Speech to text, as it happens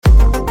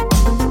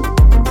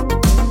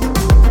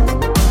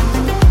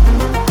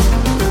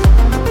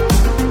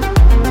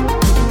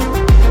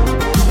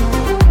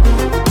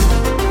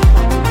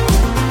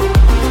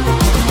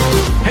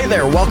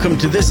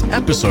to this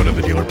episode of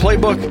The Dealer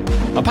Playbook,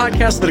 a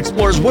podcast that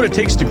explores what it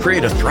takes to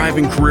create a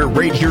thriving career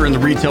right here in the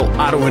retail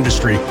auto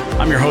industry.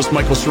 I'm your host,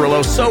 Michael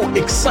Cirillo. So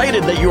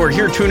excited that you are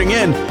here tuning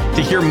in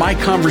to hear my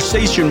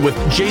conversation with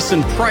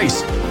Jason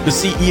Price, the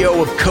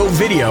CEO of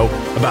CoVideo,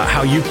 about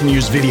how you can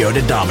use video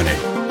to dominate.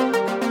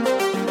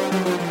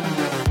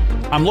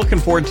 I'm looking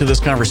forward to this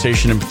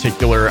conversation in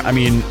particular. I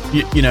mean,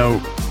 you know,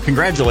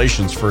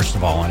 congratulations, first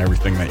of all, on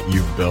everything that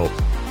you've built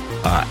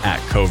at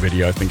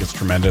CoVideo. I think it's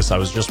tremendous. I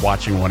was just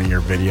watching one of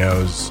your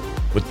videos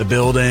with the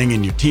building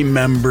and your team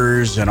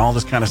members and all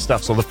this kind of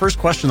stuff. So the first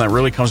question that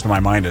really comes to my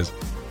mind is,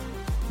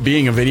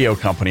 being a video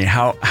company,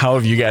 how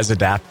have you guys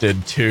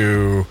adapted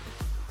to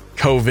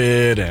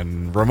COVID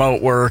and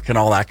remote work and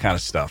all that kind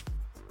of stuff?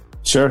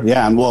 Sure.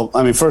 Yeah. And well,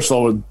 I mean, first of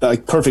all,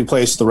 like perfect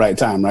place at the right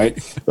time, right?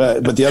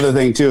 But the other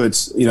thing too,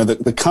 it's, you know,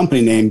 the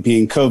company name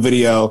being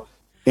CoVideo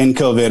in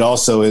COVID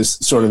also is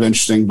sort of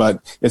interesting,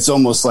 but it's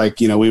almost like,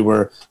 you know, we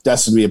were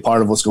destined to be a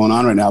part of what's going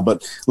on right now.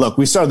 But look,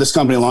 we started this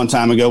company a long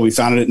time ago. We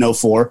founded it in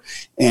 2004,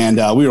 and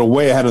we were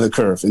way ahead of the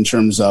curve in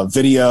terms of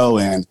video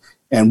and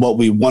what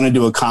we wanted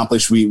to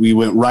accomplish. We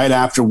went right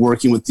after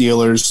working with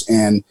dealers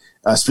and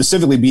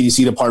specifically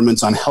BDC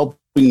departments on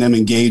helping them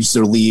engage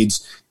their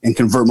leads and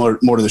convert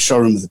more to the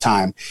showroom at the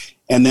time.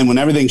 And then when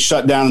everything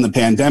shut down in the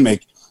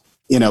pandemic,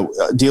 you know,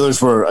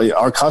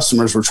 our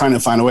customers were trying to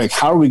find a way, like,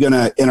 how are we going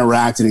to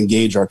interact and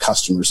engage our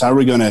customers? How are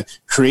we going to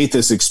create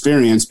this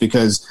experience?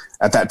 Because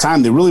at that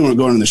time, they really weren't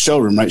going in the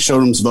showroom, right?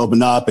 Showrooms have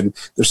opened up and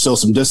there's still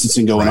some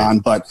distancing going on,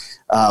 but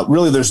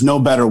really there's no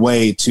better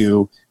way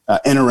to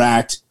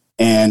interact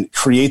and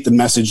create the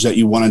message that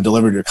you want to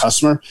deliver to your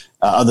customer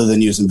other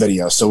than using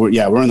video. So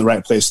we're in the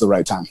right place at the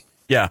right time.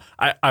 Yeah.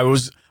 I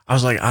was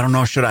like, I don't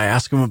know, should I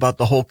ask him about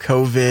the whole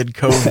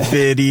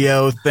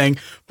CoVideo thing?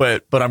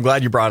 But I'm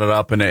glad you brought it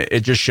up, and it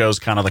just shows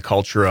kind of the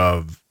culture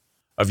of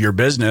your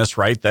business,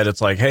 right? That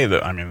it's like, hey,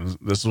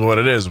 this is what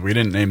it is. We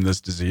didn't name this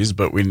disease,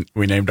 but we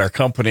named our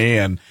company,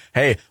 and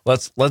hey,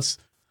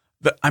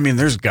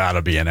 there's got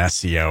to be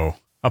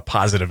a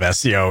positive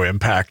SEO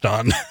impact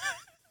on.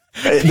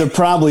 There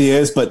probably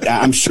is, but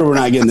I'm sure we're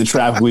not getting the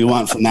traffic we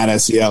want from that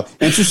SEO.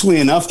 Interestingly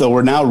enough, though,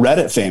 we're now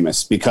Reddit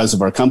famous because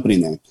of our company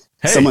name.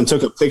 Hey. Someone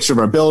took a picture of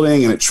our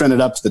building and it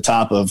trended up to the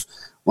top of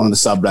one of the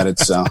subreddits.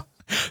 So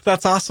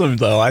that's awesome,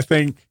 though.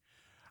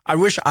 I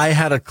wish I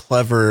had a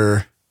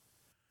clever.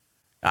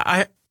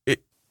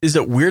 Is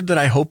it weird that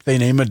I hope they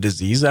name a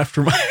disease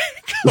after my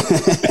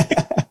company?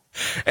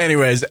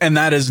 Anyways, and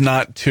that is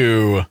not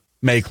to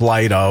make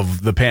light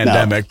of the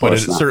pandemic, but it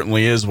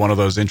certainly is one of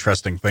those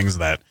interesting things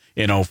that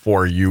in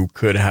 2004 you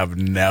could have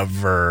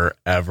never,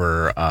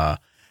 ever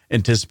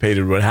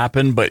anticipated would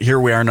happen. But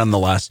here we are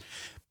nonetheless.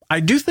 I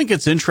do think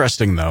it's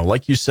interesting, though,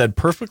 like you said,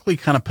 perfectly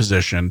kind of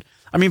positioned.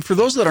 I mean, for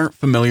those that aren't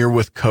familiar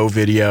with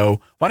CoVideo,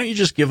 why don't you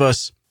just give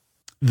us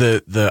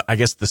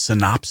the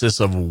synopsis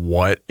of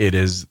what it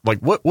is? Like,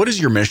 what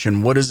is your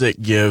mission? What does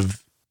it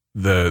give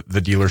the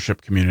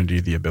dealership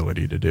community the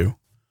ability to do?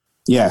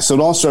 Yeah, so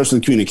it all starts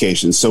with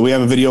communication. So we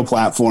have a video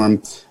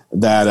platform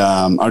that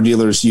our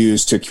dealers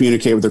use to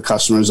communicate with their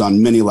customers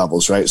on many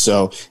levels, right?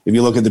 So if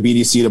you look at the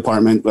BDC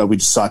department, we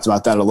just talked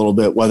about that a little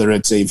bit, whether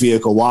it's a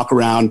vehicle walk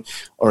around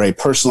or a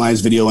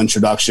personalized video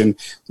introduction,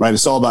 right?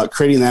 It's all about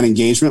creating that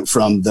engagement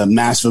from the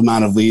massive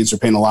amount of leads they're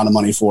paying a lot of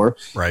money for,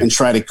 right, and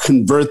try to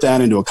convert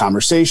that into a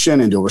conversation,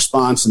 into a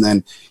response, and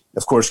then,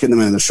 of course, getting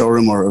them in the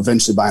showroom or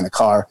eventually buying a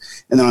car.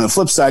 And then on the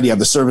flip side, you have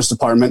the service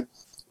department.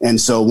 And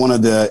so one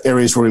of the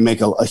areas where we make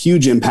a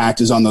huge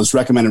impact is on those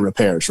recommended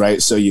repairs, right?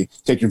 So you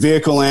take your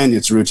vehicle in,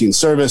 it's a routine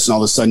service, and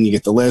all of a sudden you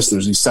get the list, and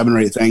there's these 7 or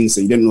 8 things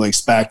that you didn't really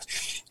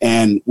expect.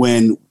 And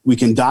when we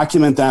can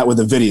document that with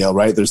a video,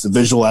 right, there's the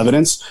visual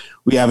evidence,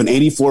 we have an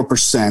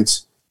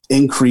 84%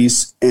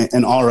 increase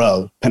in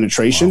RO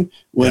penetration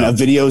when a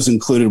video is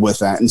included with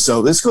that. And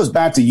so this goes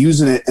back to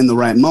using it in the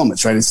right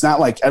moments, right? It's not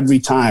like every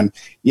time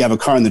you have a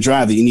car in the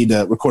drive that you need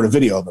to record a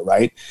video of it,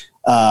 right?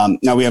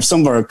 Now we have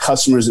some of our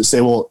customers that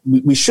say, well,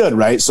 we should,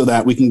 right? So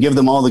that we can give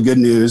them all the good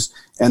news.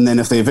 And then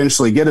if they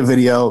eventually get a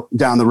video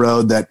down the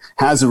road that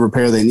has a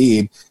repair they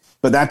need,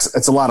 but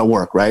it's a lot of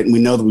work, right? And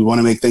we know that we want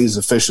to make things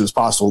as efficient as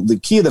possible. The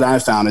key that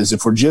I've found is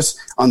if we're just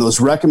on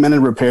those recommended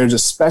repairs,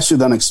 especially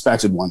the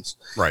unexpected ones,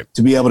 right,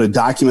 to be able to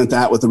document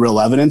that with the real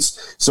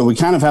evidence. So we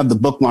kind of have the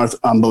bookmark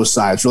on both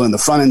sides, really on the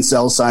front end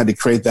sales side to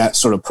create that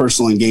sort of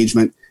personal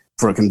engagement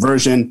for a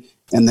conversion,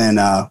 and then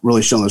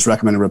really showing those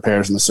recommended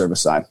repairs on the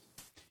service side.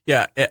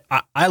 Yeah,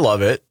 I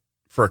love it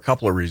for a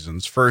couple of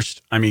reasons.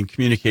 First, I mean,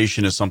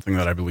 communication is something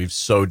that I believe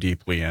so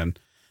deeply in.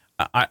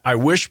 I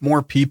wish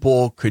more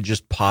people could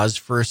just pause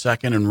for a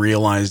second and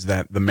realize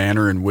that the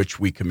manner in which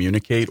we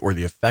communicate or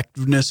the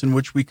effectiveness in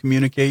which we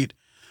communicate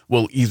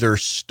will either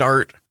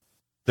start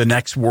the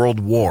next world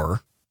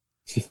war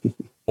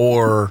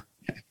or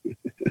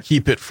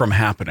keep it from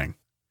happening.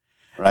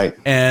 Right.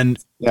 And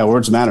yeah,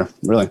 words matter,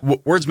 really.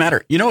 Words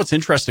matter. You know, what's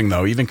interesting,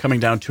 though, even coming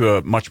down to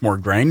a much more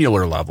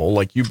granular level,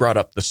 like you brought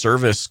up the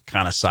service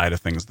kind of side of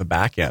things, the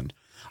back end.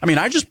 I mean,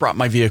 I just brought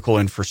my vehicle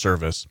in for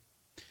service.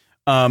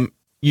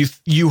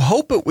 You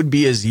hope it would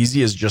be as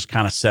easy as just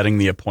kind of setting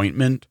the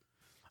appointment.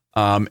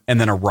 and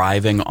then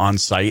arriving on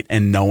site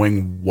and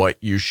knowing what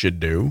you should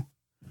do.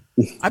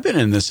 I've been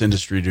in this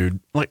industry, dude.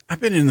 Like, I've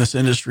been in this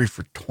industry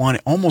for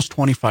almost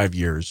 25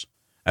 years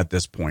at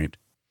this point.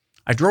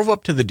 I drove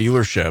up to the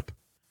dealership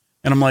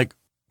and I'm like,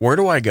 where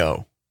do I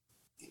go?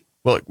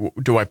 Well,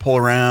 do I pull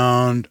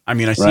around? I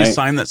mean, I see a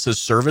sign that says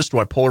service. Do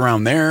I pull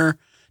around there?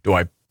 Do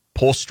I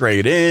pull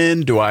straight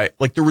in?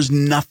 There was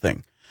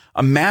nothing.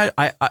 And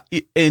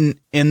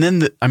then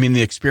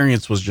the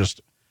experience was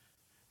just,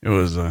 it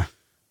was a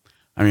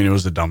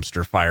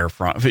dumpster fire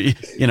front,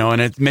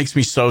 and it makes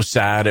me so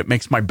sad. It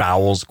makes my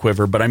bowels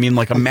quiver. But I mean,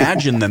 like,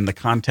 imagine then the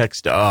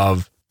context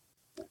of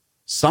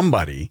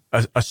somebody,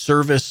 a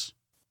service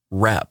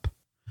rep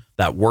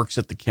that works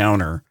at the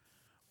counter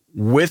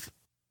with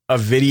a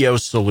video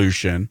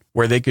solution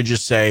where they could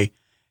just say,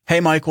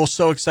 hey, Michael,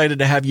 so excited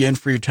to have you in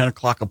for your 10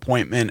 o'clock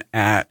appointment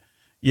at,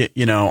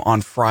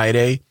 on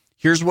Friday.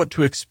 Here's what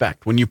to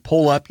expect. When you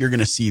pull up, you're going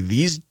to see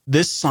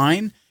this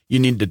sign. You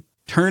need to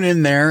turn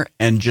in there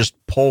and just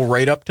pull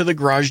right up to the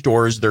garage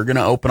doors. They're going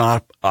to open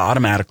up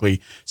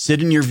automatically.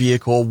 Sit in your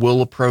vehicle.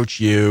 We'll approach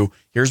you.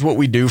 Here's what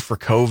we do for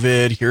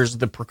COVID. Here's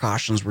the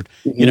precautions.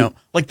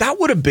 Like, that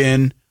would have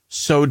been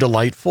so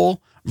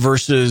delightful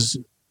versus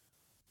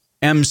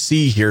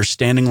MC here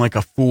standing like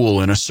a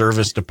fool in a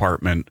service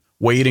department,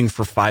 waiting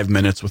for 5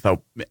 minutes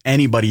without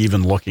anybody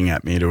even looking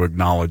at me to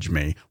acknowledge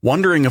me,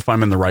 wondering if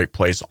I'm in the right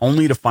place,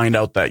 only to find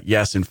out that,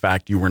 yes, in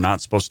fact, you were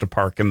not supposed to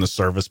park in the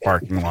service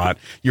parking lot.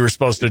 You were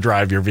supposed to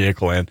drive your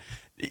vehicle in.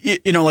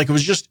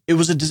 It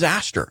was a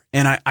disaster.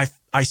 And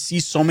I see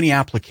so many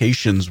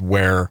applications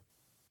where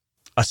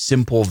a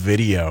simple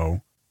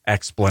video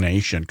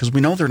explanation, because we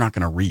know they're not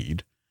going to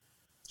read.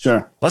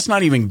 Sure. Let's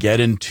not even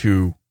get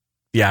into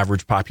the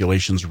average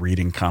population's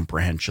reading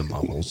comprehension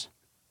levels.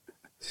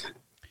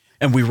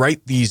 And we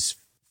write these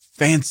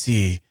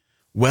fancy,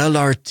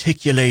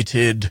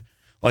 well-articulated,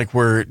 like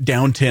we're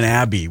Downton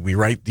Abbey. We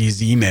write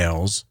these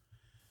emails.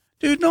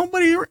 Dude,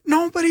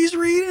 nobody's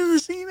reading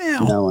this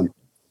email. No one.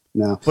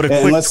 No. But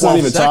and let's not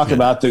even talk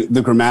about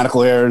the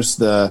grammatical errors,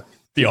 I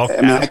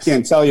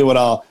can't tell you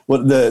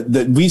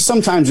we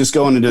sometimes just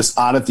go in and just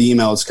audit the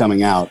emails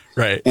coming out.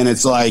 Right. And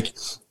it's like,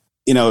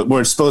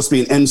 where it's supposed to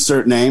be an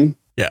insert name.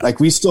 Yeah. Like,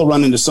 we still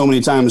run into so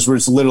many times where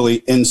it's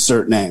literally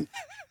insert name.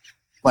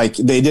 Like,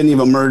 they didn't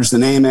even merge the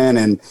name in.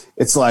 And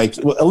it's like,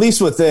 at least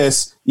with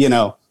this,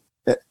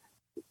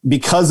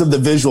 because of the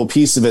visual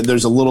piece of it,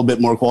 there's a little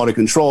bit more quality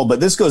control. But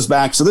this goes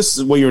back. So this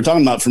is what you were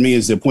talking about for me,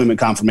 is the appointment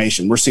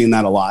confirmation. We're seeing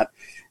that a lot.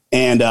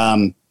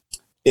 And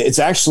it's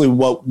actually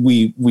what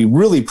we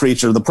really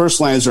preach. Or the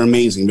personalized are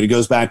amazing, but it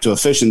goes back to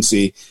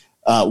efficiency.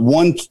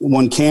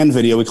 One canned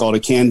video, we call it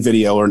a canned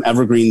video or an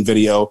evergreen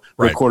video,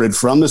 recorded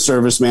from the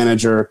service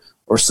manager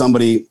or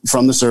somebody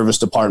from the service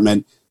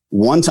department,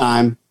 one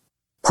time,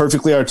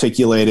 perfectly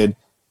articulated,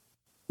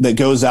 that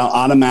goes out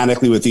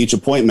automatically with each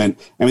appointment.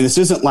 I mean, this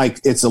isn't like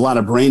it's a lot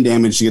of brain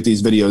damage to get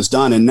these videos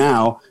done. And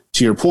now,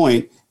 to your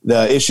point,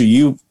 the issue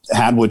you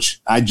had,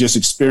 which I just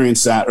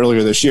experienced that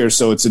earlier this year.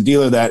 So it's a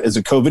dealer that is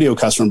a co-video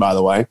customer, by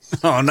the way.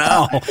 Oh,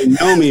 no. They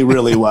know me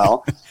really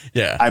well.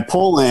 Yeah. I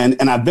pull in,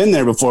 and I've been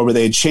there before, but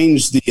they had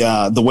changed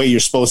the way you're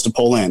supposed to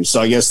pull in.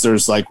 So I guess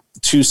there's like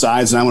two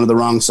sides, and I went to the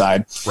wrong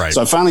side. Right.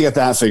 So I finally got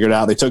that figured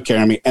out. They took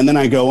care of me. And then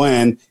I go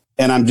in,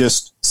 and I'm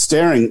just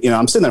staring,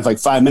 I'm sitting there for like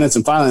 5 minutes,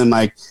 and finally I'm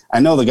like,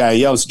 I know the guy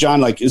yells, John,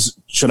 like,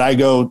 should I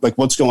go? Like,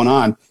 what's going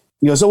on?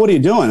 He goes, oh, what are you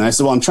doing? And I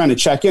said, well, I'm trying to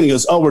check in. He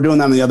goes, oh, we're doing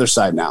that on the other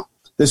side now.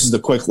 This is the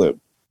quick loop. I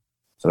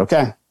said,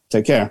 okay,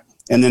 take care.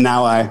 And then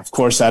now I, of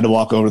course, had to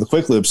walk over to the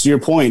quick loop. So your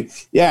point,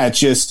 yeah,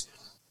 there's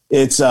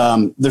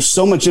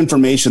so much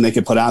information they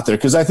could put out there.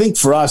 Cause I think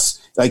for us,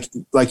 like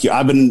you,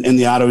 I've been in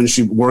the auto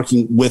industry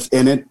working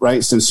within it,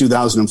 right, since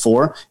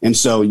 2004. And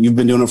so you've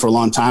been doing it for a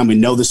long time. We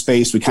know the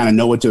space. We kind of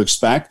know what to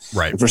expect.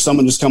 Right. And for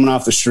someone just coming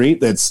off the street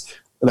that's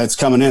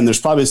coming in,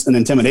 there's probably an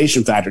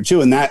intimidation factor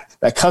too. And that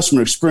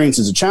customer experience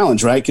is a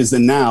challenge, right? Because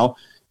then now,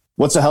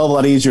 what's a hell of a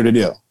lot easier to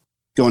do?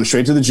 Going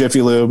straight to the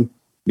Jiffy Lube,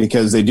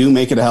 because they do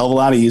make it a hell of a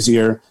lot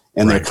easier,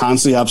 and they're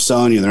constantly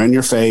upselling you. They're in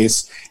your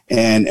face.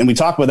 And we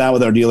talk about that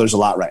with our dealers a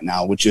lot right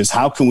now, which is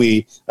how can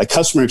we, like,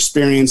 customer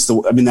experience,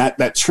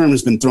 that term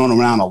has been thrown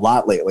around a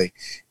lot lately,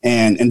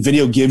 and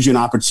video gives you an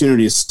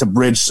opportunity to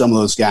bridge some of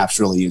those gaps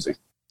really easy.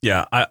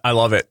 Yeah, I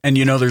love it. And,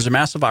 there's a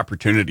massive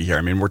opportunity here.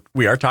 I mean,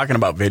 we are talking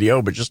about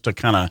video, but just to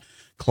kind of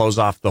close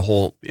off the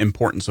whole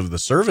importance of the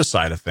service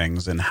side of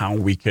things and how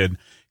we could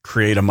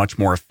create a much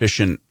more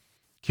efficient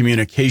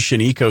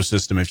communication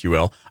ecosystem, if you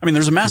will. I mean,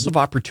 there's a massive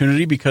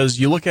opportunity because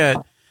you look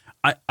at,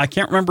 I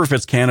can't remember if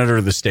it's Canada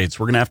or the States.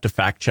 We're going to have to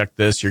fact check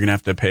this. You're going to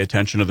have to pay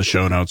attention to the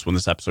show notes when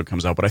this episode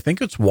comes out. But I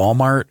think it's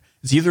Walmart.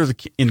 It's either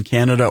in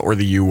Canada or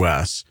the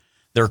US.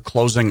 They're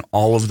closing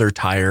all of their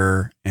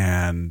tire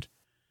and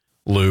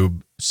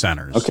lube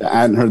centers. Okay. I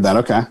hadn't heard that.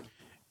 Okay.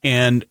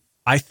 And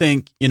I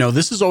think,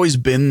 this has always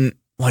been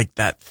like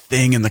that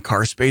thing in the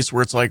car space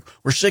where it's like,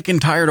 we're sick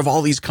and tired of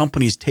all these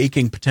companies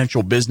taking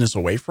potential business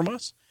away from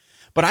us.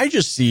 But I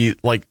just see,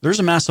 like, there's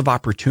a massive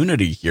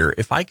opportunity here.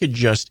 If I could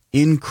just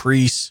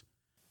increase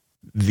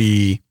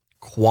the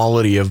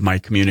quality of my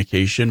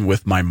communication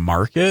with my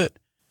market,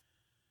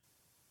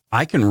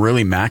 I can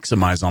really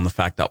maximize on the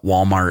fact that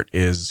Walmart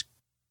is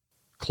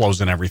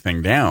closing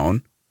everything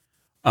down.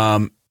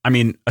 I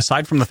mean,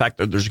 aside from the fact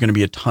that there's going to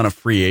be a ton of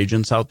free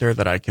agents out there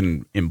that I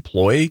can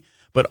employ,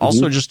 but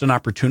also just an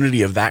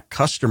opportunity of that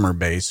customer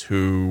base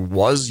who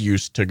was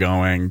used to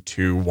going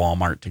to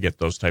Walmart to get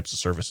those types of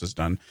services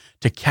done,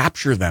 to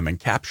capture them and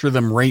capture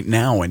them right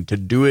now and to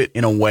do it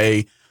in a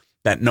way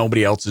that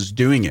nobody else is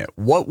doing it.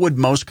 What would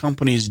most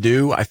companies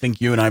do? I think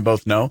you and I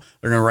both know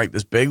they're going to write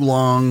this big,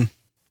 long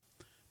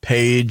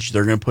page.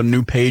 They're going to put a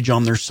new page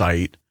on their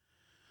site.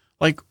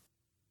 Like,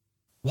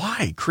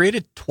 why? Create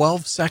a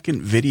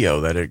 12-second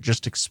video that it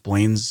just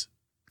explains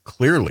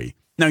clearly.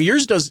 Now,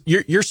 yours does.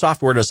 Your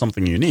software does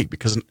something unique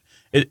because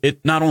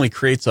it not only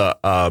creates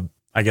a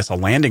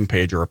landing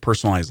page or a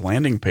personalized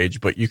landing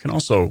page, but you can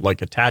also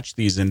like attach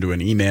these into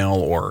an email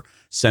or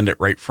send it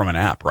right from an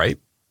app, right?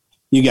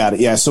 You got it.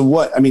 Yeah.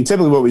 So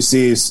typically what we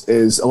see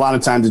is a lot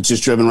of times it's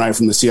just driven right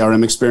from the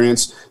CRM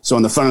experience. So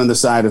on the front of the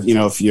side of,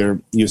 if you're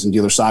using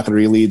Dealer Socket or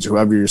eLeads or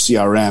whoever your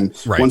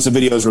CRM, right. Once the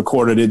video is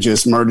recorded, it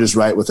just merges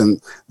right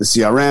within the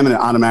CRM and it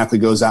automatically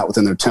goes out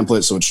within their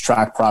template. So it's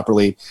tracked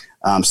properly.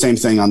 Same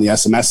thing on the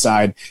SMS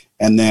side.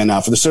 And then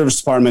for the service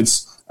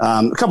departments,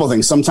 a couple of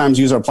things. Sometimes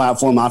use our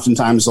platform.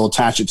 Oftentimes they'll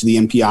attach it to the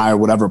MPI or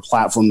whatever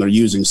platform they're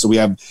using. So we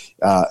have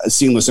a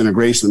seamless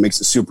integration that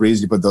makes it super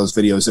easy to put those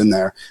videos in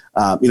there.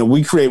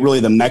 We create really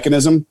the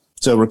mechanism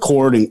to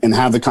record and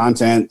have the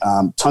content,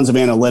 tons of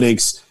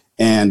analytics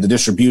and the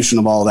distribution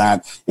of all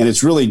that. And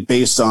it's really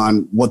based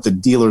on what the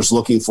dealer's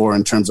looking for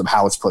in terms of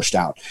how it's pushed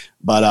out.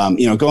 But,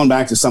 going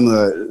back to some of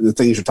the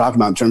things you're talking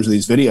about in terms of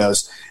these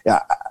videos,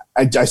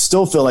 I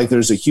still feel like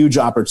there's a huge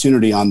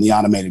opportunity on the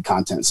automated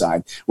content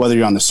side, whether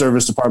you're on the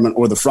service department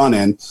or the front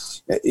end.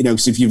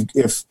 Because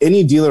if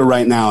any dealer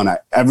right now, and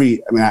I've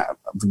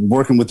been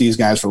working with these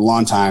guys for a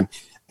long time,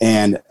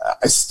 and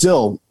I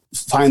still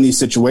find these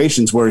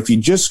situations where if you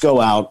just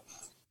go out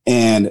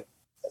and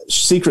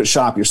secret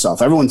shop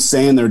yourself, everyone's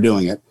saying they're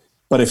doing it,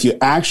 but if you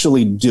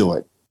actually do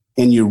it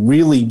and you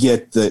really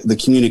get the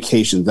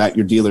communication that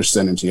your dealer's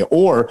sending to you,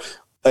 or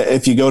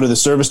if you go to the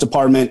service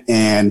department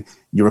and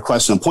you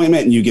request an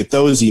appointment and you get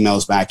those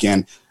emails back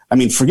in,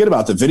 forget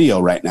about the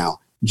video right now.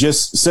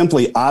 Just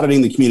simply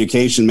auditing the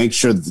communication, make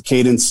sure that the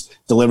cadence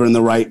delivered in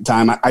the right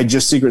time. I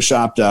just secret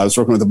shopped. I was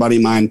working with a buddy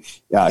of mine.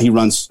 He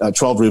runs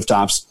 12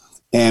 rooftops,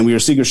 and we were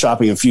secret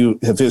shopping a few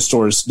of his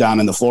stores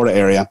down in the Florida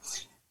area,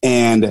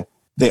 and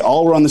they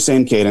all were on the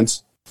same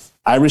cadence.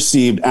 I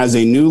received, as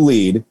a new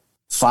lead,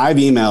 5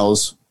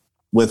 emails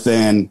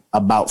within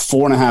about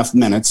 4.5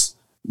 minutes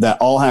that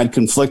all had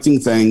conflicting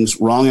things,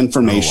 wrong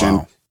information. Oh,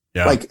 wow.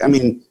 Yeah.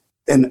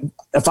 And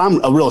if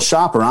I'm a real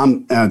shopper,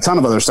 I'm at a ton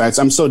of other sites,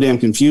 I'm so damn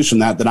confused from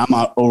that I'm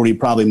already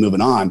probably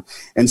moving on.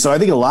 And so I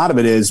think a lot of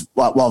it is,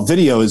 while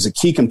video is a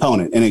key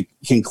component and it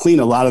can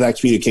clean a lot of that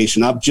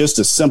communication up, just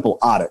a simple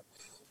audit.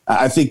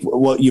 I think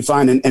what you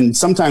find, and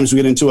sometimes we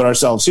get into it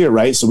ourselves here,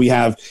 right? So we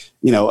have,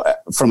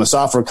 from a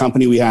software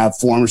company, we have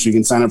forms you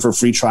can sign up for a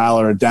free trial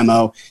or a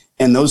demo.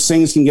 And those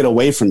things can get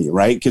away from you,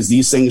 right? Because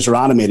these things are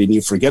automated and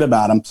you forget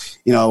about them.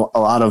 A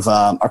lot of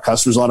our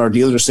customers, a lot of our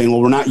dealers are saying, well,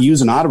 we're not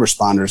using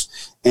autoresponders.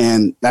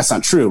 And that's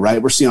not true,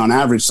 right? We're seeing on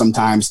average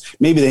sometimes,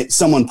 maybe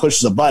someone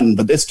pushes a button,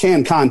 but it's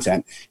canned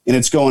content and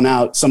it's going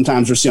out.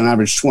 Sometimes we're seeing on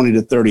average 20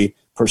 to 30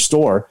 per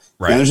store.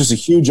 Right. And there's just a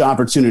huge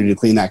opportunity to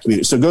clean that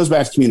community. So it goes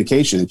back to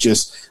communication. It's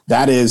just,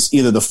 that is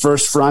either the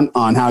first front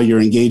on how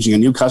you're engaging a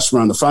new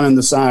customer on the front end of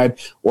the side,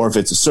 or if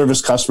it's a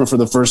service customer for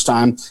the first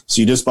time. So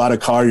you just bought a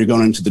car, you're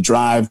going into the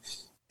drive.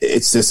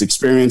 It's this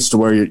experience to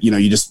where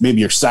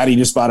maybe you're excited you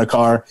just bought a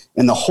car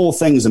and the whole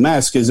thing is a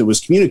mess because it was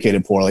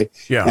communicated poorly.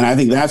 Yeah. And I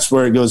think that's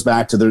where it goes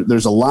back to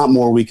there's a lot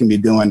more we can be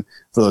doing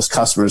for those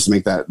customers to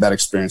make that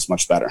experience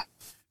much better.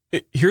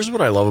 Here's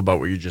what I love about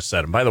what you just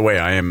said. And by the way,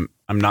 I'm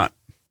not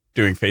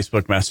doing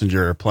Facebook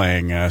Messenger or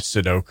playing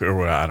Sudoku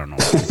or I don't know.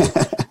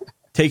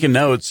 Taking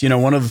notes.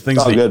 One of the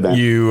things that good,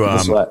 you,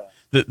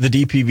 the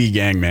DPB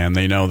gang, man,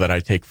 they know that I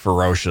take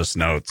ferocious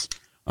notes.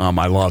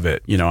 I love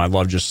it. I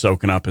love just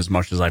soaking up as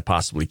much as I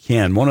possibly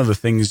can. One of the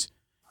things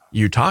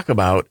you talk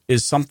about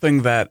is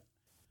something that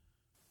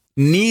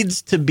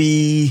needs to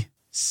be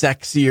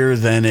sexier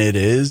than it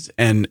is.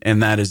 And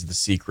that is the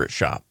secret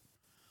shop,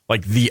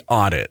 like the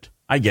audit.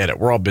 I get it.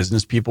 We're all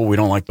business people. We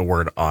don't like the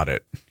word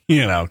audit,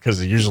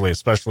 because usually,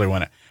 especially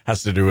when it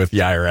has to do with the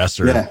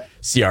IRS or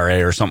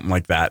CRA or something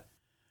like that.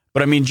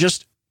 But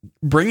just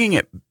bringing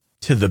it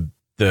to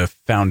the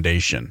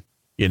foundation,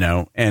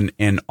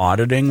 and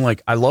auditing.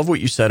 Like, I love what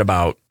you said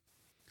about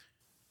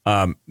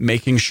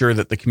making sure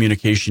that the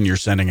communication you're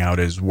sending out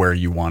is where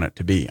you want it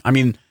to be.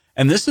 And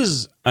this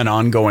is an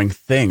ongoing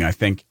thing. I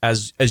think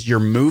as you're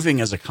moving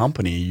as a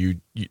company,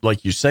 you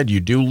like you said, you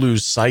do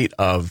lose sight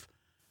of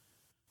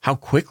how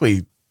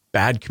quickly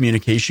bad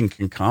communication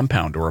can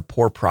compound or a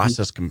poor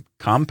process can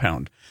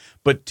compound.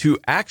 But to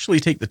actually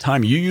take the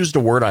time, you used a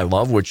word I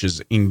love, which is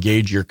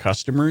engage your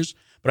customers.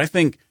 But I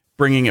think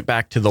bringing it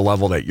back to the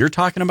level that you're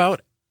talking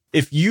about,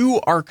 if you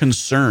are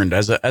concerned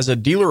as a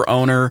dealer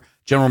owner,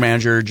 general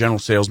manager, general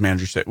sales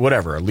manager,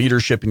 whatever, a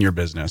leadership in your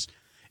business,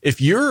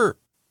 if you're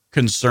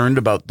concerned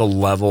about the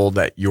level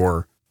that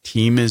your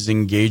team is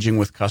engaging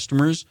with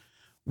customers,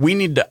 we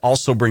need to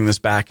also bring this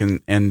back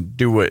and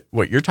do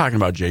what you're talking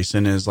about,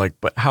 Jason, is like,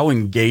 but how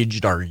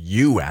engaged are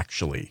you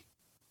actually?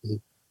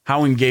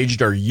 How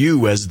engaged are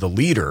you as the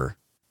leader?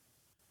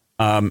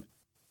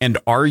 And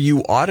are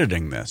you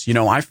auditing this? You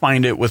know, I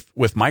find it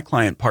with my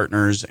client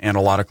partners and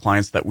a lot of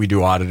clients that we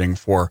do auditing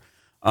for,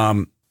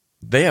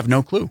 they have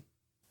no clue.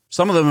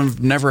 Some of them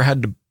have never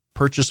had to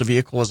purchase a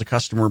vehicle as a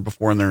customer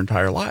before in their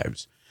entire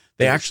lives.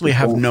 They actually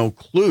have no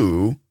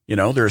clue. You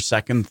know, they're a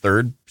second,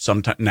 third,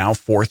 sometimes now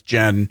fourth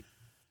gen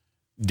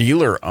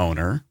dealer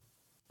owner.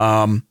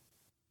 And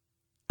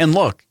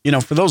look, you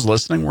know, for those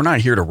listening, we're not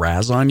here to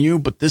razz on you,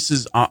 but this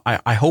is,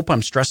 I hope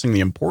I'm stressing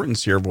the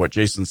importance here of what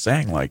Jason's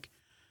saying. Like,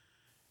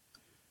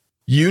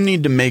 you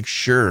need to make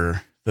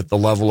sure that the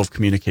level of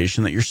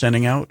communication that you're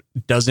sending out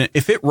doesn't,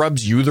 if it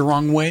rubs you the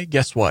wrong way,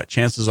 guess what?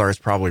 Chances are it's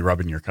probably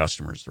rubbing your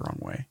customers the wrong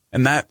way.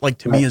 And that, like,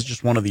 to me is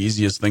just one of the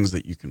easiest things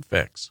that you can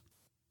fix.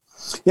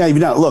 Yeah, you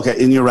know, look,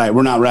 and you're right.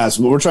 We're not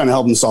razzing, but we're trying to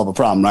help them solve a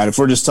problem, right? If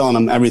we're just telling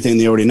them everything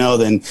they already know,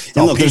 then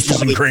and look, there's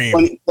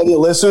plenty of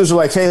listeners who are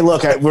like, "Hey,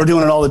 look, we're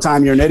doing it all the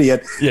time. You're an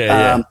idiot."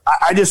 Yeah.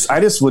 I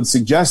just would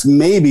suggest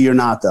maybe you're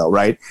not, though,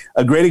 right?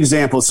 A great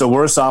example. So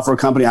we're a software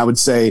company. I would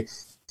say,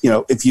 you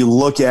know, if you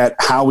look at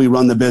how we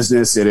run the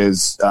business, it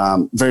is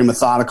very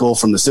methodical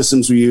from the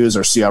systems we use,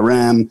 our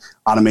CRM,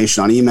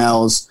 automation on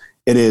emails.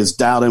 It is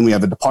dialed in. We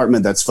have a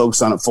department that's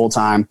focused on it full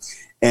time.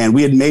 And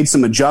we had made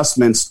some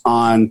adjustments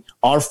on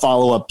our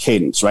follow-up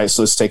cadence, right?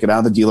 So let's take it out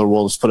of the dealer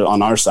world, let's put it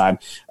on our side.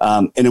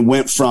 And it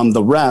went from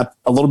the rep,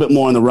 a little bit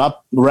more on the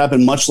rep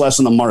and much less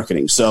on the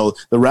marketing. So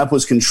the rep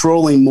was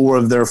controlling more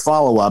of their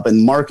follow-up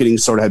and marketing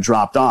sort of had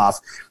dropped off.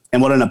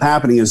 And what ended up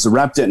happening is the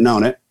rep didn't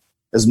own it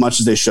as much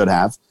as they should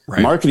have.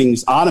 Right.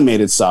 Marketing's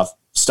automated stuff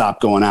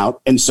stopped going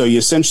out. And so you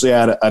essentially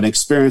had an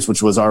experience,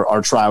 which was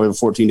our trial. We have a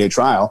 14-day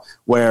trial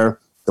where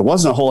there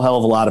wasn't a whole hell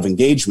of a lot of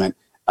engagement.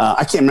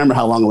 I can't remember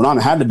how long it went on.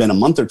 It had to have been a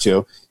month or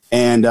two.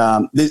 And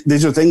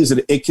these are things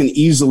that it can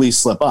easily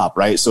slip up,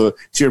 right? So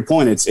to your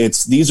point,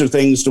 it's these are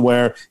things to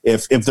where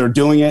if they're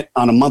doing it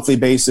on a monthly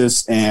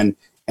basis and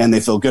they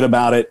feel good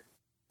about it,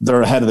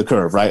 they're ahead of the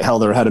curve, right? Hell,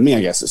 they're ahead of me,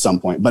 I guess, at some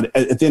point. But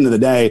at the end of the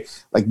day,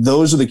 like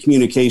those are the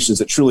communications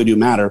that truly do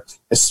matter,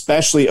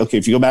 especially, okay,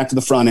 if you go back to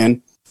the front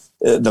end,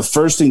 the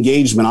first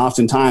engagement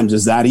oftentimes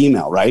is that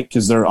email, right?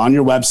 Because they're on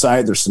your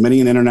website, they're submitting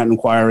an internet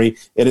inquiry.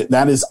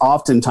 That is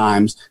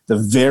oftentimes the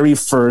very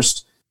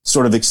first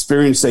sort of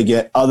experience they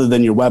get other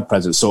than your web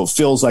presence. So it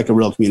feels like a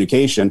real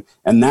communication,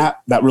 and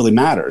that really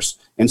matters.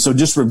 And so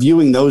just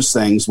reviewing those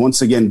things,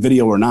 once again,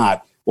 video or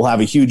not, will have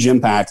a huge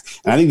impact.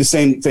 And I think the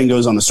same thing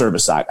goes on the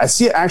service side. I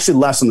see it actually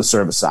less on the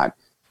service side,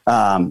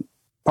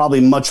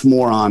 probably much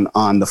more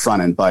on the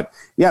front end. But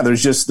yeah,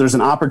 there's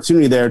an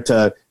opportunity there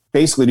to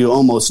basically do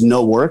almost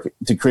no work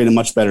to create a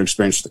much better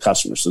experience for the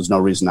customer. So there's no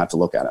reason not to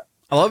look at it.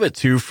 I love it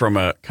too, from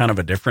a kind of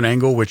a different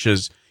angle, which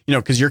is, you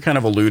know, cause you're kind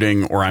of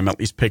alluding, or I'm at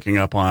least picking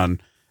up on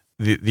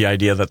the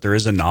idea that there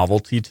is a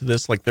novelty to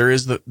this. Like there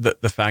is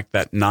the fact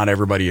that not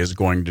everybody is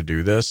going to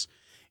do this.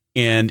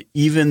 And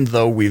even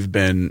though we've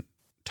been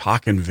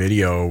talking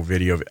video,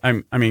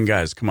 I mean,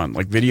 guys, come on,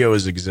 like video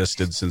has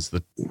existed since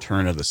the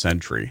turn of the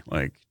century.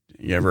 Like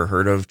you ever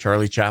heard of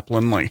Charlie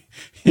Chaplin? Like,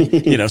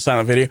 you know,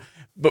 silent video.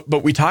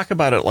 But we talk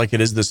about it like it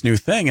is this new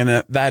thing,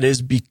 and that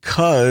is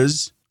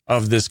because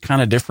of this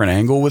kind of different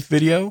angle with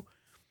video,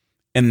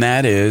 and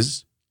that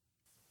is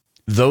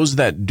those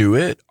that do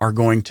it are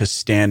going to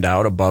stand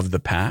out above the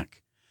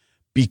pack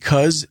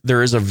because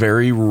there is a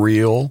very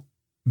real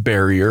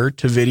barrier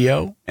to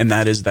video, and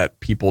that is that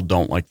people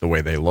don't like the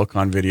way they look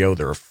on video.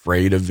 They're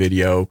afraid of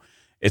video,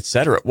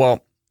 etc.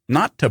 Well,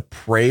 not to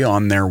prey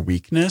on their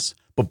weakness,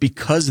 but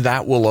because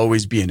that will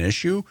always be an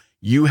issue,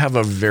 you have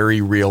a very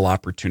real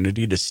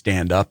opportunity to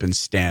stand up and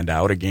stand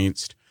out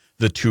against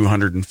the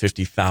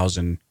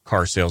 250,000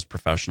 car sales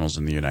professionals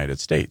in the United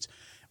States.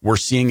 We're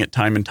seeing it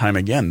time and time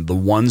again. The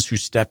ones who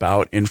step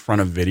out in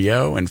front of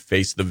video and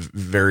face the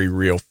very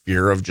real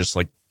fear of just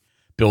like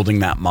building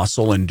that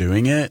muscle and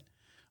doing it,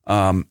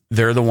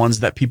 they're the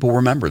ones that people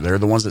remember. They're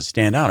the ones that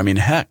stand out. I mean,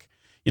 heck,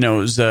 you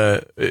know,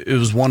 it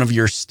was one of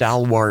your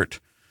stalwart,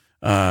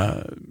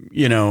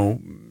 you know,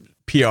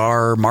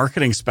 PR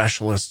marketing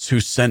specialists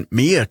who sent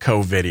me a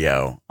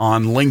video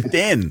on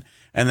LinkedIn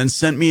and then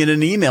sent me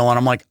an email. And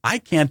I'm like, I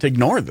can't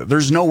ignore that.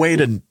 There's no way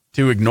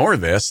to ignore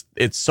this.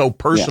 It's so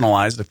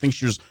personalized. Yeah. I think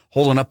she was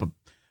holding up a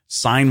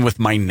sign with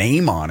my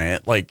name on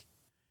it. Like,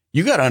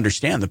 you got to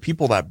understand the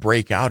people that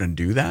break out and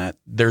do that,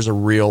 there's a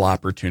real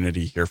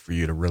opportunity here for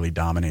you to really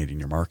dominate in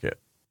your market.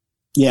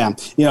 Yeah.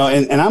 You know,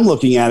 and I'm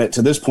looking at it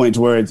to this point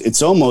to where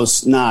it's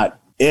almost not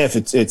if,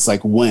 it's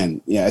like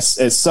when. Yeah,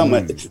 it's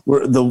somewhat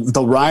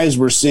the rise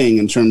we're seeing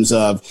in terms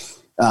of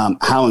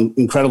how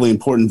incredibly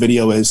important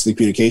video is to the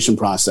communication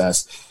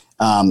process.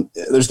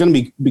 There's going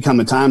to become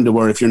a time to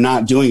where if you're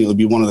not doing it, it'll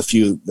be one of the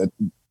few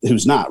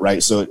who's not,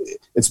 right? So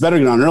it's better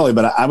to get on early.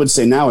 But I would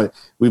say now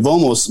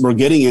we're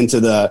getting into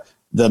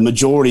the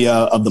majority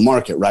of the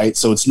market, right?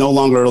 So it's no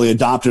longer early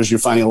adopters. You're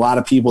finding a lot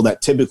of people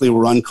that typically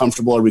were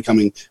uncomfortable are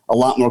becoming a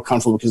lot more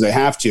comfortable because they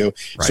have to. Right.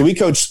 So we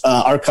coach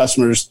our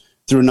customers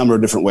through a number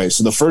of different ways.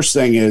 So the first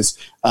thing is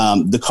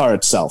the car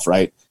itself,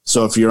 right?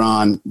 So if you're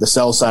on the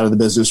sales side of the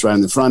business, right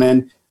on the front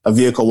end, a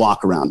vehicle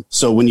walk around.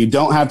 So when you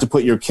don't have to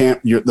put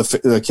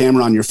the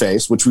camera on your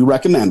face, which we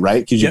recommend,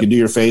 right? Because you can do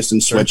your face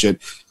and switch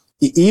it.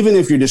 Even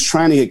if you're just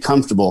trying to get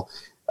comfortable,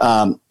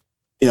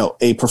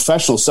 a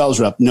professional sales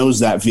rep knows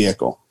that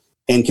vehicle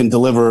and can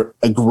deliver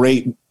a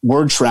great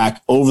word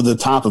track over the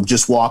top of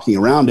just walking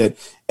around it.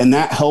 And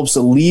that helps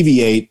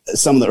alleviate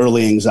some of the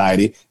early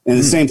anxiety. And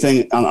the same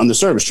thing on the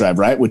service drive,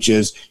 right? Which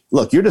is,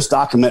 look, you're just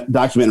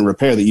documenting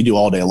repair that you do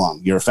all day long.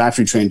 You're a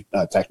factory trained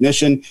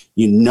technician.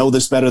 You know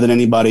this better than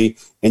anybody.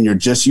 And you're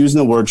just using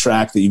the word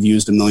track that you've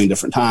used a million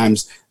different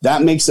times.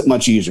 That makes it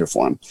much easier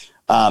for them.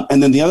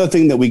 And then the other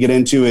thing that we get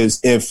into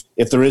is if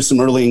there is some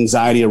early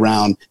anxiety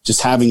around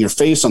just having your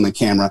face on the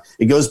camera,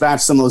 it goes back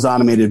to some of those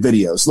automated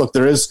videos. Look,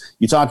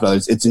 you talked about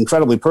it. It's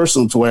incredibly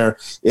personal to where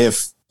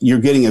if you're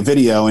getting a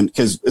video, and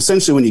because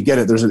essentially when you get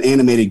it, there's an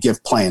animated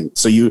GIF playing.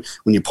 So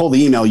when you pull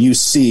the email, you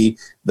see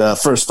the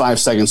first 5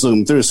 seconds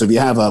looping through. So if you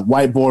have a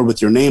whiteboard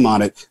with your name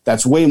on it,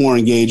 that's way more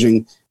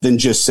engaging than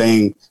just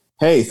saying,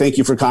 hey, thank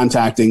you for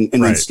contacting,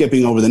 and then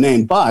skipping over the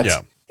name. But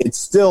it's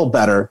still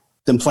better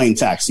than plain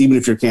text, even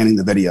if you're canning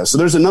the video. So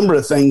there's a number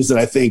of things that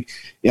I think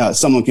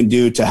someone can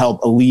do to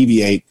help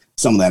alleviate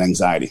some of that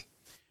anxiety.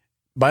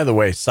 By the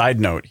way, side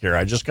note here,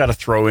 I just got to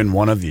throw in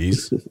one of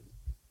these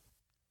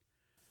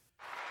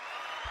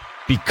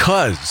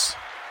because,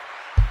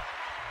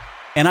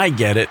 and I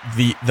get it,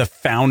 the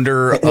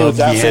founder of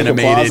the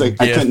animated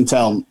GIF, I couldn't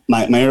tell.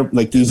 My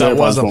these that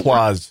was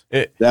applause.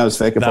 That was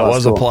fake applause. That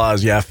was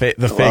applause. Yeah, fake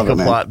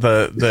applause.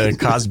 The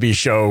Cosby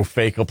Show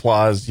fake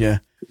applause. Yeah.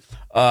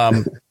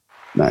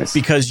 Nice.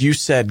 Because you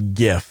said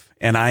GIF,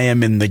 and I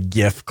am in the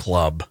GIF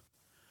club.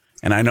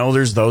 And I know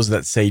there's those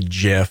that say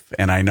GIF,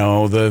 and I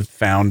know the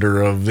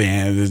founder of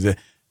the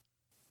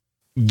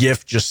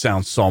GIF just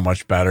sounds so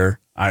much better.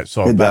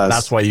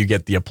 That's why you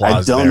get the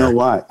applause. I don't know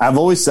why. I've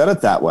always said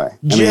it that way.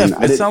 GIF.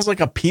 It sounds like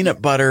a peanut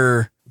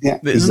butter. Yeah,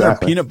 Isn't there a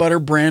peanut butter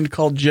brand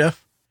called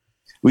GIF?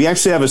 We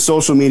actually have a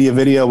social media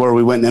video where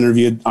we went and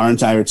interviewed our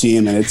entire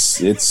team, and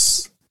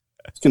it's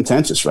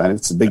contentious, right?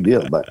 It's a big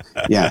deal, but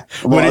yeah.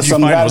 Well, what did you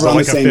find? Was it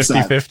like a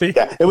 50-50?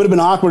 Yeah, it would have been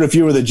awkward if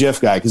you were the GIF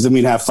guy, because then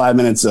we'd have 5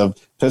 minutes of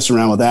pissing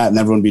around with that, and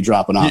everyone would be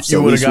dropping off.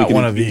 You would have got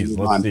one of these.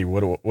 Let's see.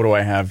 What do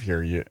I have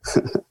here?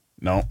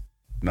 No.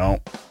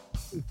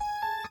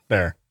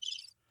 There.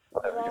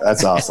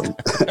 That's awesome.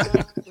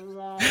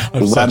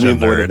 I'm such a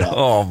nerd.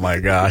 Oh my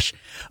gosh.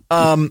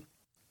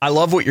 I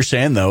love what you're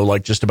saying though,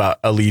 like just about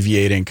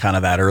alleviating kind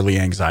of that early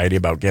anxiety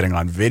about getting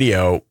on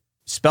video.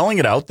 Spelling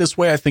it out this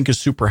way, I think, is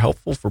super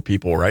helpful for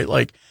people, right?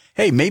 Like,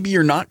 hey, maybe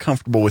you're not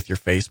comfortable with your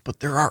face,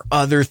 but there are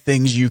other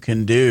things you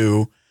can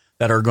do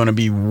that are going to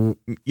be,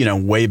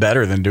 way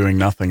better than doing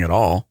nothing at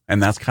all.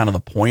 And that's kind of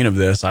the point of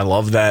this. I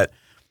love that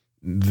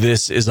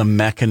this is a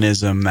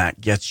mechanism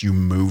that gets you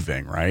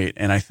moving, right?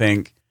 And I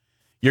think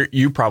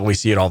you probably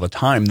see it all the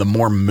time. The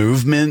more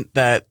movement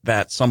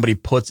that somebody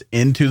puts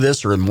into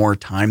this, or the more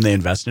time they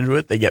invest into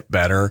it, they get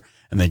better.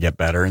 And they get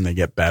better and they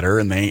get better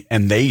and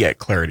they get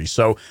clarity.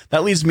 So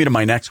that leads me to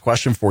my next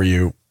question for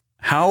you.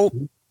 How,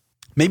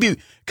 maybe,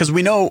 because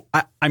we know,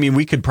 I mean,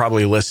 we could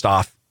probably list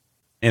off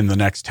in the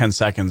next 10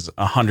 seconds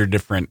 100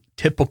 different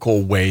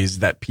typical ways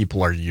that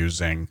people are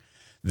using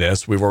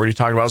this. We've already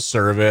talked about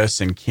service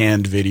and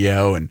canned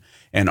video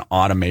and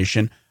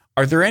automation.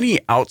 Are there any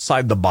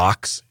outside the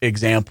box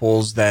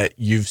examples that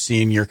you've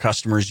seen your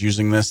customers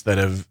using this that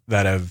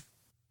have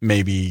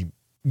maybe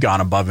gone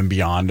above and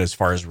beyond as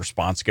far as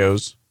response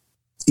goes?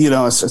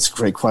 It's a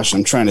great question.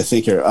 I'm trying to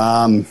think here.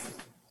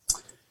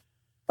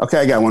 Okay,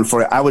 I got one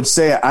for you. I would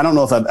say, I don't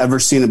know if I've ever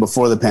seen it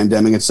before the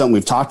pandemic. It's something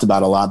we've talked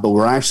about a lot, but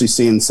we're actually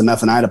seeing some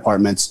F&I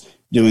departments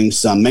doing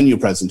some menu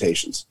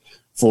presentations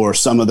for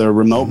some of their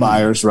remote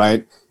buyers,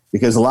 right?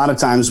 Because a lot of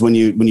times when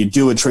you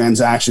do a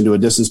transaction to a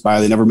distance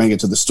buyer, they never make it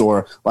to the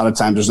store. A lot of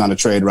times there's not a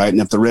trade, right?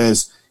 And if there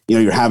is,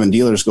 you're having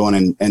dealers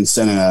going and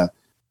sending a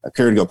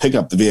courier to go pick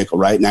up the vehicle,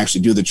 right, and actually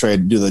do the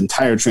trade, do the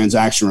entire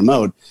transaction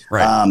remote.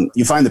 Right.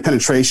 You find the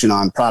penetration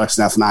on products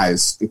and F&I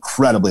is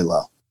incredibly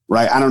low,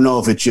 right? I don't know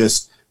if it's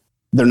just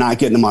they're not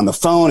getting them on the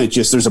phone. It's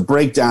just there's a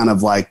breakdown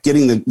of like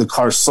getting the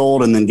car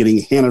sold and then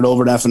getting handed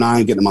over to F&I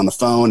and getting them on the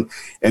phone.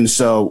 And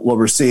so what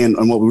we're seeing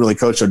and what we really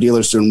coach our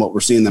dealers to and what we're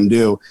seeing them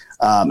do,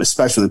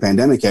 especially in the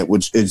pandemic hit,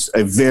 which is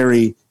a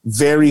very,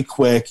 very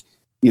quick,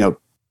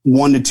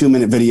 1 to 2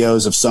 minute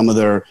videos of some of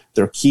their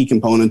key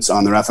components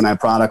on their F&I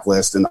product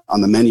list and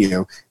on the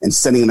menu, and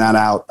sending that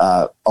out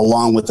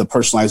along with the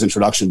personalized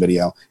introduction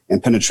video,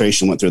 and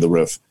penetration went through the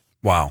roof.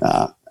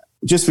 Wow.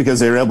 Just because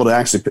they were able to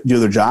actually do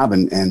their job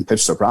and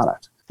pitch their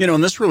product.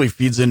 And this really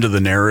feeds into the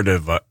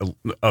narrative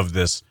of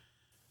this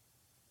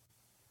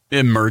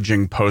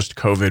emerging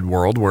post-COVID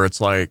world where it's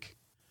like,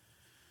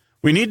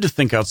 We need to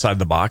think outside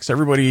the box.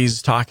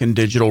 Everybody's talking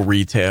digital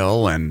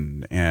retail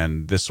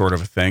and this sort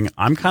of a thing.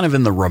 I'm kind of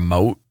in the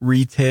remote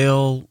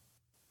retail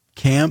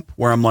camp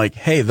where I'm like,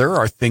 hey, there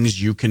are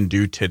things you can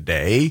do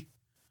today.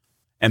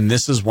 And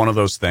this is one of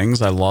those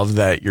things. I love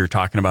that you're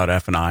talking about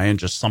F&I and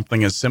just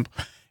something as simple.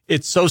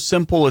 It's so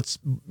simple. It's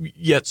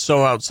yet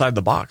so outside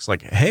the box.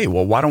 Like, hey,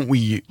 well, why don't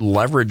we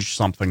leverage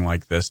something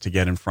like this to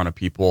get in front of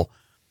people?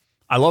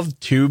 I love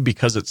too,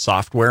 because it's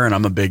software and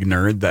I'm a big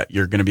nerd, that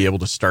you're going to be able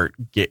to start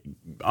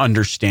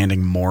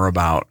understanding more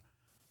about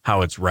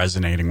how it's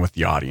resonating with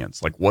the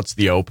audience. Like, what's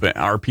the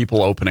are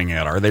people opening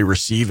it? Are they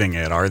receiving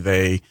it? Are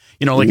they,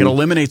 it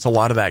eliminates a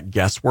lot of that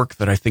guesswork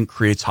that I think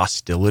creates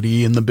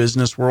hostility in the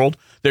business world.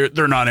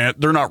 They're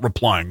not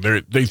replying.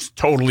 They've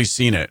totally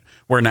seen it.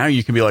 Where now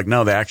you can be like,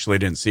 no, they actually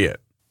didn't see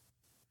it.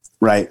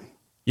 Right.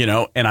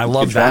 And I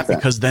love that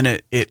because then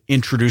it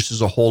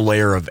introduces a whole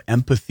layer of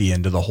empathy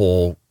into the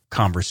whole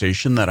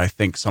conversation that I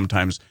think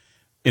sometimes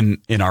in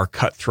our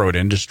cutthroat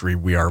industry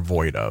we are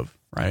void of.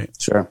 Right.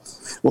 Sure.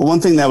 Well,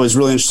 one thing that was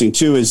really interesting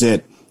too is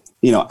that,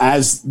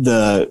 as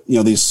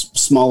these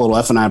small little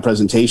F&I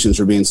presentations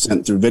were being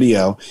sent through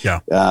video,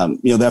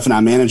 the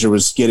F&I manager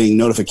was getting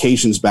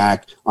notifications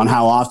back on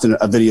how often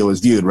a video was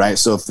viewed. Right.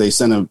 So if they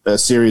sent a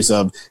series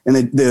of, and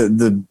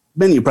the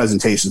menu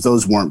presentations,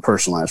 those weren't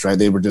personalized, right?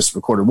 They were just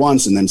recorded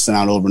once and then sent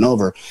out over and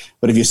over.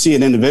 But if you see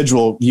an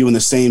individual viewing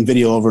the same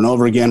video over and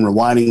over again,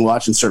 rewinding,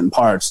 watching certain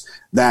parts,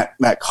 that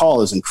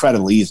call is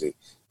incredibly easy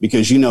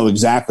because you know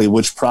exactly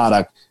which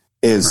product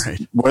is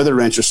right, where they're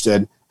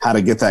interested, how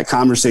to get that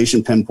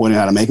conversation pinpointed,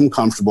 how to make them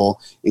comfortable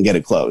and get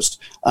it closed.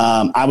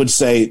 I would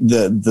say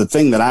the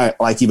thing that I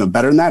like even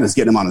better than that is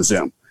getting them on a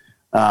Zoom.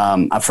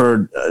 I've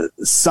heard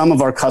some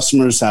of our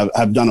customers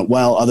have done it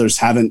well. Others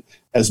haven't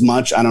as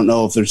much. I don't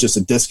know if there's just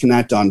a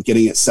disconnect on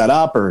getting it set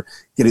up or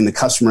getting the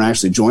customer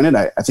actually join it.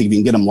 I think if you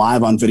can get them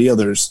live on video,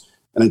 there's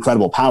an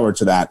incredible power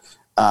to that.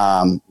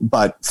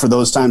 But for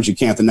those times you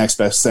can't, the next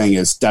best thing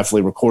is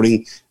definitely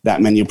recording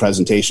that menu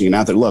presentation and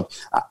out there. Look,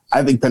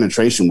 I think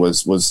penetration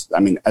was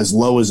as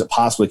low as it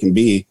possibly can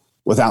be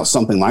without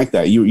something like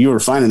that. You were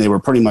finding they were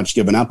pretty much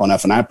giving up on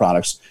F&I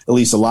products, at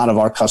least a lot of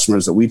our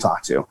customers that we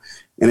talk to.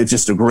 And it's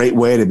just a great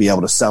way to be able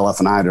to sell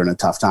F&I during a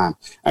tough time.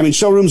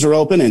 Showrooms are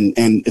open and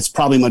it's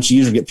probably much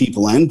easier to get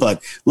people in,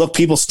 but look,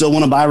 people still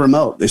want to buy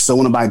remote. They still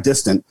want to buy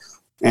distant.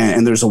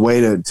 And there's a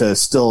way to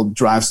still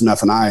drive some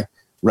F&I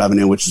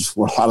revenue, which is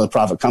where a lot of the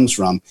profit comes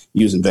from,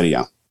 using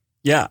video.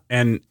 Yeah.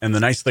 And the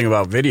nice thing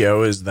about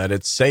video is that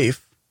it's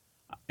safe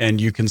and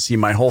you can see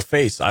my whole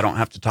face. I don't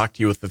have to talk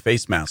to you with the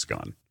face mask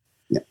on.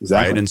 Yeah,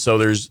 exactly. Right. And so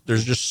there's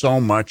just so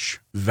much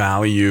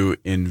value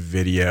in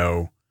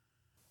video.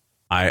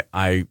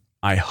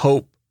 I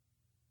hope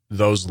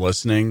those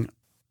listening,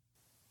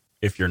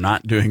 if you're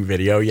not doing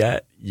video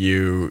yet,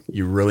 you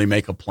really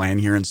make a plan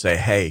here and say,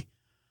 hey,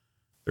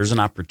 there's an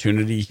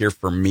opportunity here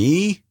for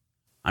me.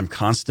 I'm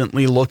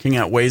constantly looking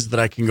at ways that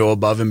I can go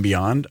above and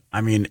beyond.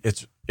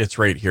 It's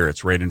right here.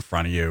 It's right in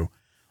front of you.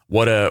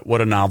 What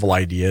a novel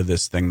idea,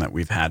 this thing that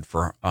we've had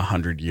for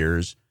 100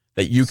 years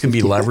that you can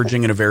be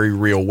leveraging in a very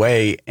real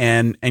way.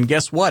 And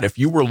guess what? If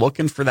you were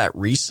looking for that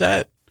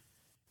reset,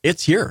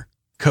 it's here.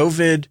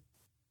 COVID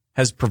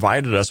has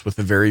provided us with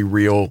a very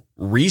real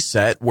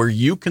reset where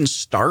you can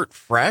start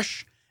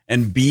fresh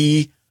and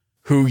be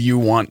who you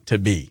want to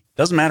be.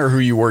 Doesn't matter who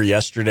you were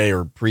yesterday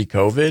or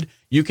pre-COVID.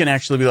 You can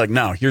actually be like,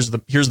 no, here's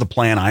the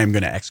plan I am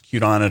going to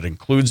execute on. It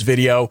includes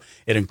video.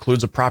 It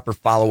includes a proper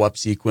follow-up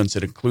sequence.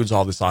 It includes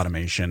all this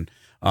automation.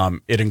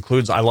 It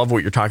includes, I love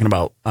what you're talking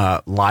about,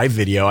 live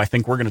video. I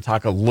think we're going to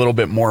talk a little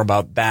bit more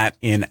about that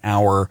in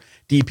our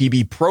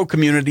DPB Pro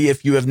community.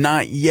 If you have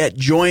not yet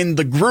joined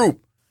the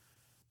group,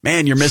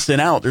 man, you're missing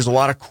out. There's a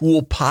lot of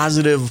cool,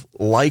 positive,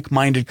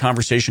 like-minded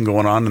conversation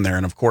going on in there.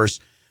 And of course,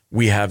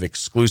 we have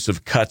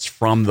exclusive cuts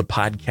from the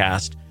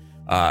podcast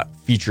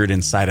featured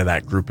inside of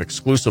that group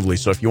exclusively.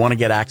 So if you want to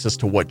get access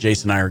to what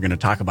Jason and I are going to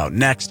talk about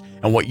next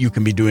and what you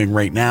can be doing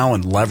right now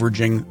and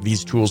leveraging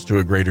these tools to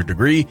a greater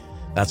degree,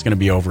 that's going to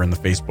be over in the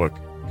Facebook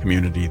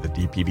community, the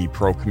DPB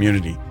Pro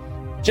community.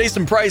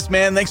 Jason Price,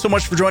 man, thanks so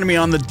much for joining me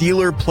on the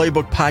Dealer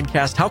Playbook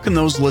podcast. How can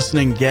those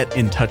listening get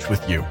in touch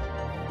with you?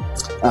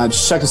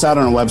 Just check us out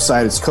on our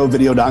website. It's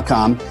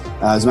covideo.com.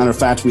 As a matter of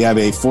fact, we have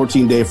a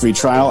 14-day free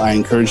trial. I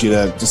encourage you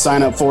to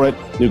sign up for it.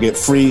 You'll get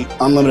free,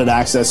 unlimited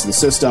access to the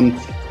system.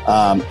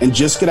 And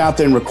just get out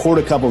there and record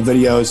a couple of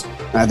videos.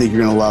 And I think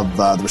you're going to love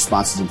the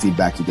responses and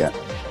feedback you get.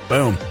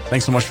 Boom.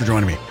 Thanks so much for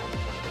joining me.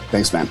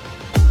 Thanks, man.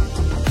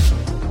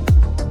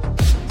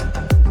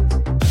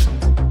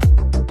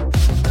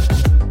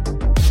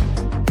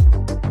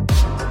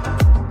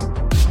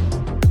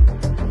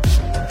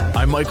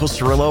 I'm Michael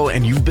Cirillo,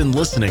 and you've been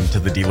listening to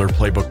the Dealer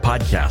Playbook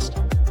podcast.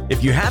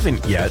 If you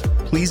haven't yet,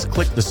 please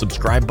click the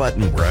subscribe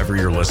button wherever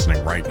you're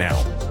listening right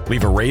now.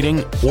 Leave a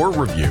rating or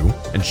review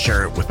and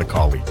share it with a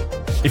colleague.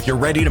 If you're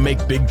ready to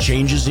make big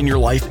changes in your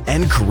life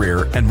and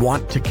career and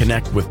want to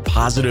connect with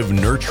positive,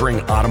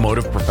 nurturing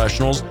automotive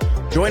professionals,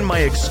 join my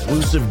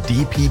exclusive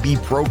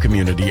DPB Pro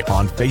community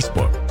on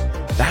Facebook.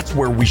 That's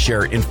where we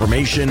share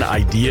information,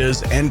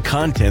 ideas, and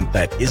content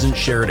that isn't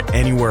shared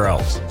anywhere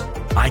else.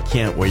 I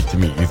can't wait to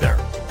meet you there.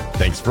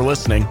 Thanks for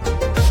listening.